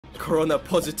Corona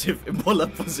positive, Ebola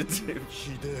positive.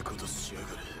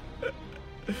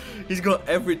 He's got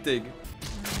everything.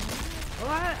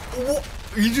 What? What?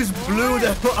 He just blew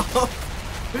them up.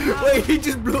 Wait, he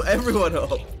just blew everyone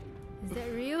up. Is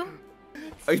that real?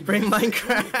 Oh, he's playing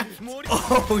Minecraft.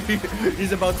 Oh,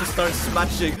 he's about to start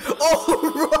smashing.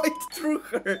 Oh, right through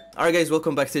her. Alright guys,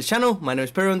 welcome back to the channel. My name is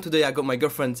Peron. Today I got my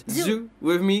girlfriend Zoo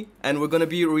with me, and we're gonna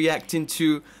be reacting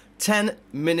to 10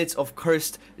 minutes of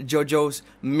cursed JoJo's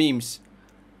memes.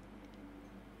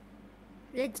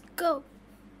 Let's go.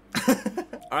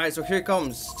 Alright, so here it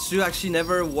comes. Sue actually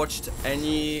never watched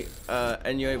any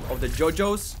of the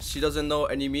JoJo's. She doesn't know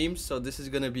any memes, so this is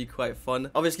gonna be quite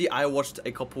fun. Obviously, I watched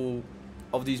a couple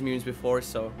of these memes before,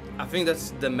 so I think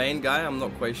that's the main guy. I'm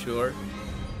not quite sure.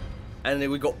 And then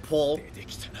we got Paul.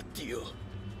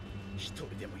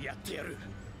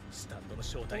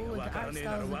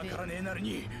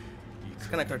 It's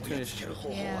kind of cartoonish.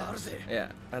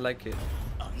 Yeah, I like it.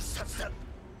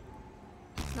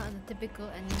 not the typical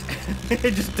anime.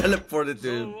 He just teleported to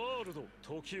him.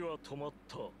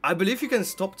 I believe you can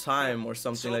stop time or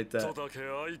something like that.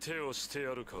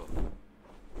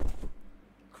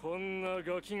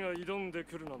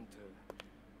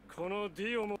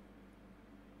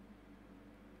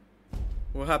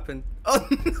 What happened? Oh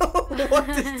no! What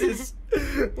is this?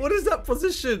 What is that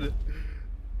position?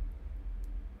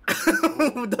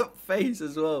 That face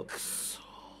as well.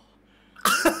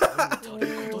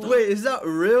 Wait, is that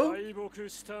real?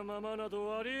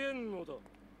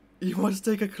 You want to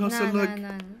take a closer look?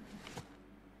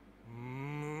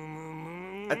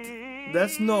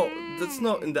 That's not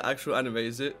in the actual anime,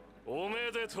 is it?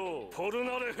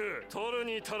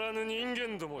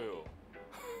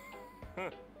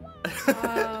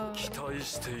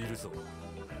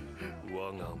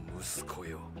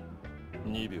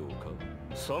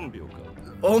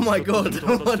 Oh my god!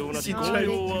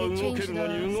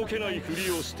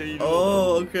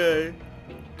 Oh, okay.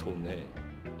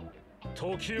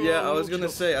 Yeah, I was gonna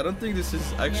say, I don't think this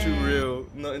is actually real,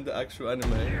 not in the actual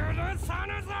anime. Here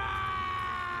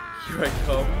I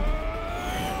come.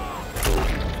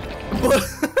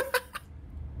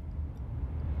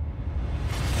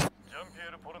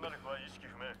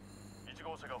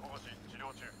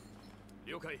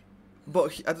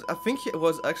 But I think it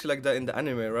was actually like that in the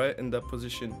anime, right? In that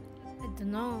position. I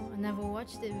don't know. I never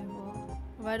watched it before.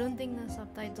 But I don't think the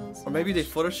subtitles. Or maybe they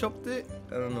photoshopped it?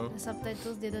 I don't know. The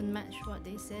subtitles didn't match what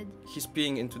they said. He's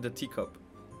peeing into the teacup.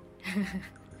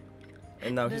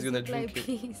 And now he's gonna drink it.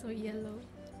 Pee, so yellow.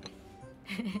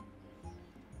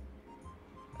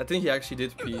 I think he actually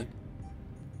did pee.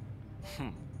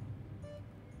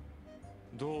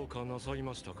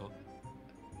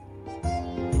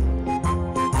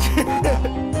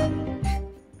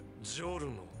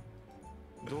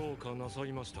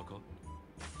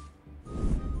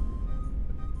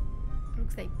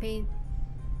 Looks like pain.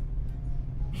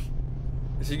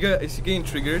 Is he getting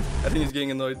triggered? I think he's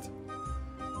getting annoyed.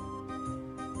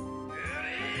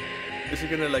 Is he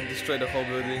gonna like destroy the whole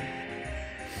building?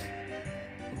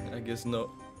 I guess not.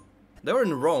 They were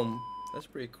in Rome. That's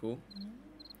pretty cool.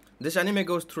 This anime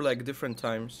goes through like different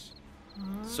times.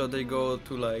 So they go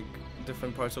to like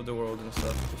different parts of the world and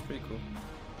stuff. It's pretty cool.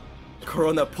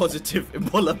 Corona positive,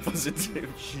 Ebola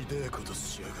positive.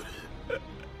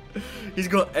 He's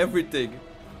got everything.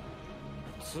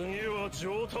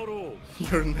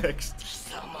 You're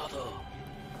next.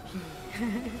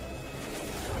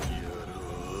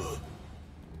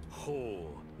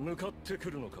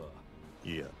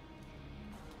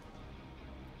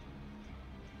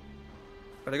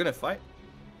 Are they gonna fight?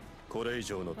 Probably.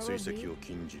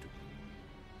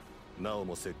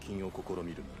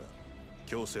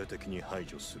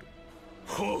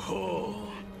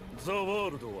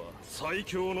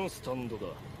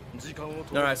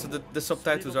 Alright, so the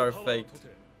subtitles are faked,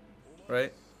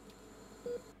 right?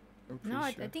 No,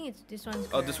 I think it's this one's.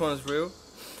 Oh, this one is real?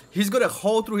 He's got a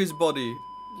hole through his body.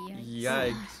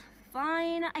 Yikes.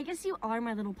 Fine, I guess you are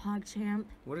my little pog champ.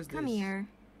 What is this? Come here.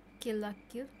 Kill.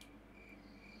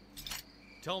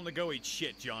 Tell him to go eat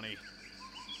shit, Johnny.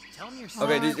 Tell him you're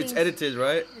okay, it's edited,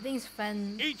 right? I think it's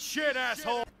fan. Eat shit,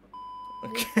 asshole!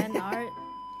 Okay. Fan art.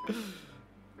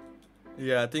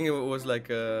 Yeah, I think it was like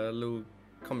a little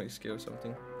comic skill or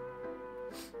something.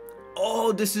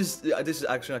 Oh, this is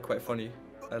actually quite funny.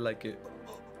 I like it.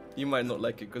 You might not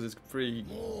like it because it's pretty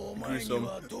gruesome.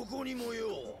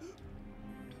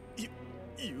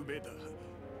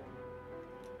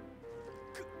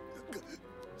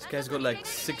 This guy's got like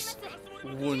 6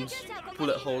 wounds,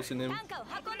 bullet holes in him.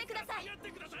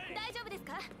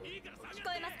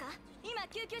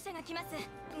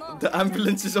 The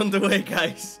ambulance is on the way,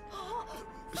 guys.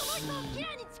 I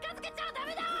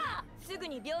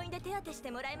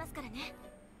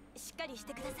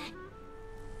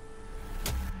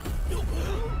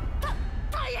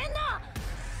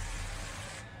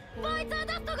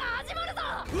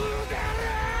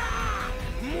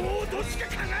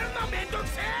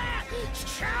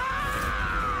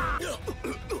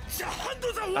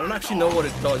don't actually know what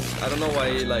it does. I don't know why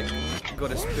it like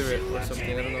got a spirit or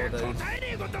something. I don't know what that is.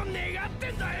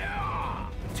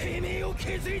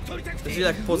 Is he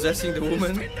like possessing the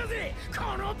woman?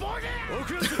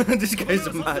 This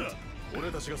guy's mad.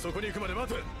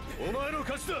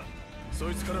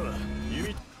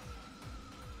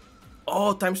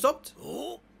 Oh, time stopped?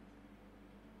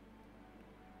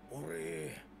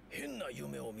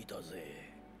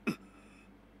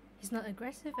 He's not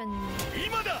aggressive anymore.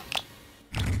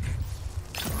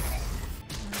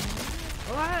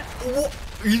 What? What?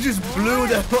 He just blew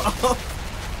them up.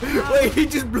 Wait, he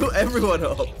just blew everyone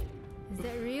up. Is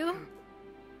that real?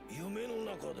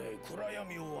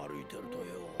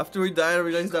 After we died, I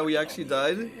realized that we actually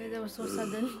died. That was so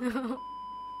sudden.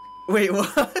 Wait,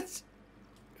 what?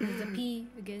 There's a pee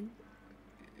again.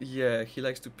 Yeah, he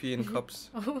likes to pee in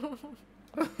cups.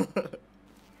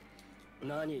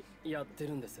 何やって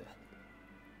るんです。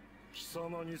貴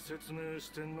様に説明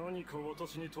して何か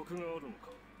私に得があるのか。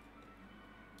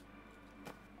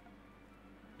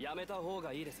やめた方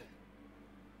がいいです。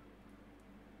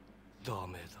ダ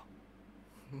メだ。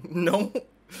No,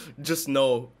 just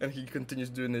no, and he continues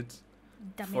doing it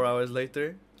 4 hours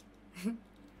later.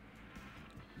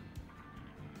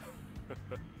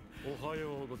 おは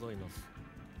ようございます。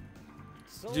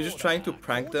 You're just trying to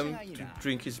prank them to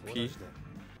drink his pee.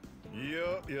 I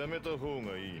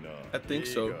think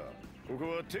so. ここ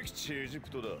は敵地エジプ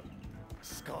トだ。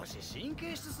少し神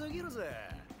経質すぎるぜ。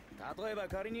例えば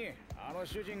仮にあの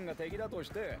主人が敵だとし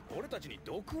て俺たちに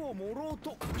毒を盛ろう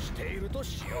としていると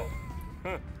しよう。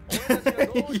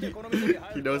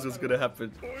He knows what's gonna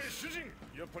happen.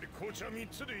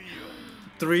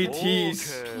 3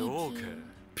 T's.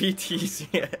 PTs,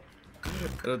 yeah.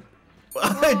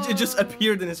 It just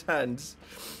appeared in his hands.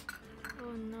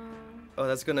 Oh no. Oh,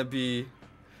 that's gonna be.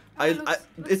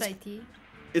 Looks like tea.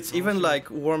 It's even like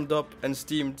warmed up and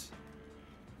steamed.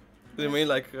 You know what I mean?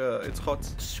 Like it's hot.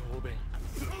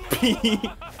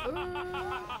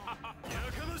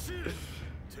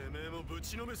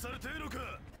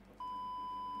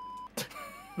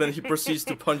 Then he proceeds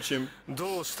to punch him.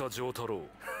 どうしたジョータロウ。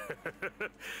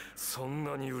そん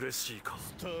なに嬉しいか。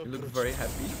 You look very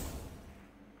happy.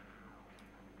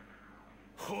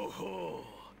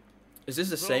 Is this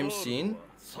the same scene?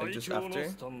 Like just after?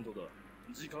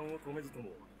 時間を込めずと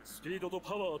もスピードと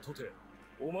パワーとて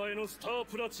お前のスター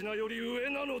プラチナより上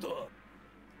なのだ。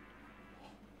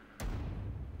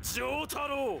ジョータ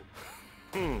ロ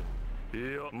ウ。い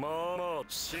や、まあまあ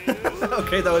死ぬ。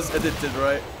 Okay, that was edited,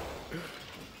 right?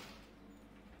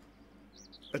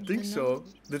 I think so.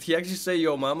 Did he actually say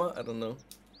yo mama? I don't know.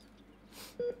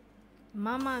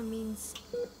 Mama means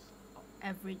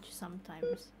average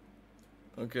sometimes.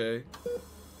 Okay.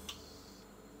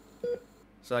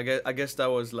 So I guess that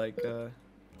was like edited.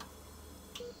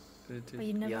 But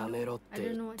you never. I やめろって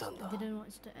言 don't ったんだ。 I didn't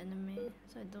watch the anime,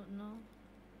 so I don't know.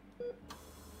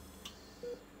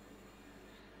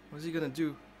 What's he gonna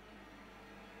do?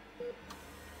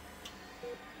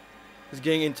 It's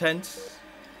getting intense.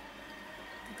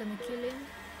 Gonna kill him.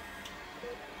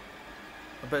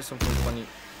 I bet something funny.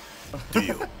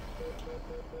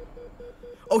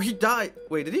 Oh, he died.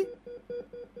 Wait, did he?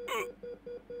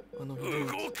 Oh no, he didn't.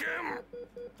 動けん。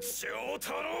ジョー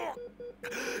タロウ。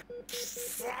貴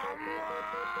様。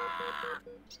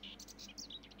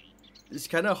 It's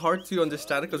kind of hard to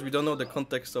understand because we don't know the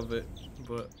context of it,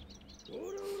 but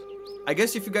I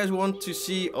guess if you guys want to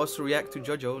see us react to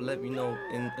JoJo, let me know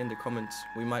in the comments.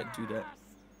 We might do that.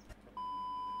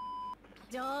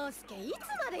 ジョースケいつ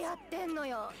までやってんの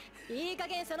よ。いい加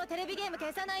減そのテレビゲーム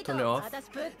消さないと Turn it off. 私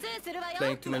ぶっつーするわよ。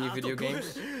 Playing too many video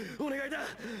games. お願いだ。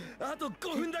あと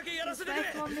5分だけやらせてくれ。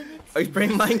 5 minutes. Oh, he's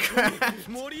playing Minecraft.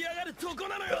 盛り上がるとこ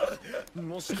なのよ。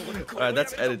もしここで Alright,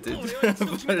 that's edited,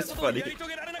 but it's funny. ほ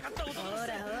らほら。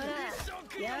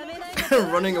やめないと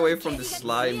Running away from the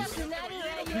slimes. 強くなるわ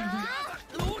よ。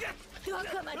ど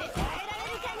こまで耐えら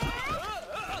れるかな。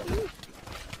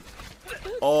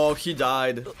 Oh, he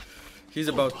died. He's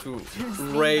about to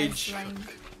rage.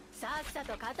 さっさ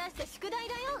と片して宿題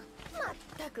だよ。まっ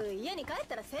たく家に帰っ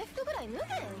たら制服ぐらい脱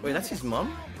げ。 Wait, that's his mom?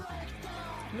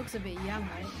 Looks a bit young,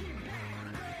 right?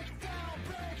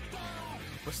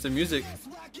 What's the music?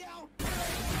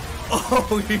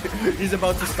 Oh, he's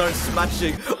about to start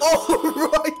smashing.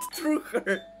 Oh, right through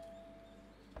her.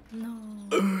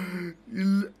 No.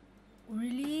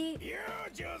 Really?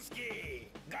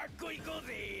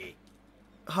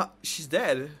 She's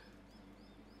dead.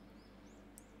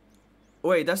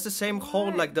 Wait, that's the same hole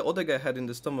What? like the other guy had in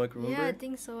the stomach, remember? Yeah, I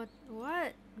think so.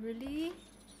 What? Really?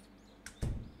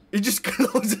 He just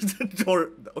closes the door.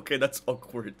 Okay, that's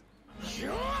awkward.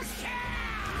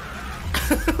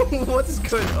 What is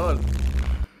going on?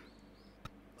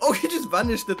 Oh, he just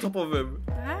vanished the top of him.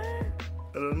 Ah,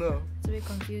 I don't know. it's a bit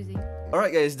confusing.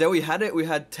 Alright guys, there we had it. We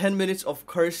had 10 minutes of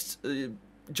cursed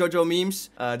JoJo memes.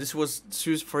 This was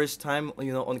Sue's first time,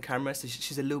 you know, on camera, so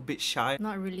she's a little bit shy.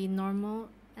 Not really normal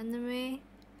anime.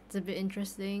 It's a bit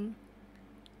interesting.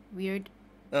 Weird.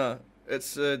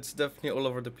 It's definitely all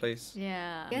over the place.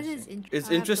 Yeah. I guess It's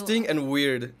interesting and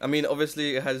weird. I mean,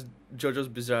 obviously it has JoJo's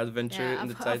Bizarre Adventure in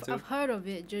the title. I've heard of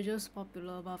it. JoJo's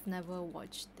popular, but I've never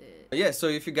watched it. Yeah, so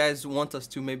if you guys want us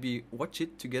to maybe watch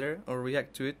it together or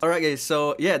react to it. Alright guys,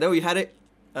 so yeah, there we had it.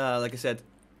 Like I said,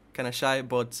 kind of shy,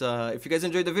 but if you guys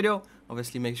enjoyed the video,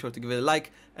 obviously make sure to give it a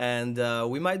like, and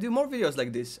we might do more videos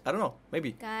like this. I don't know,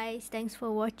 maybe. Guys, thanks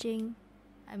for watching.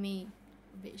 I mean,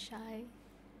 a bit shy.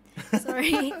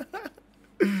 Sorry.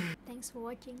 Thanks for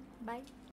watching. Bye.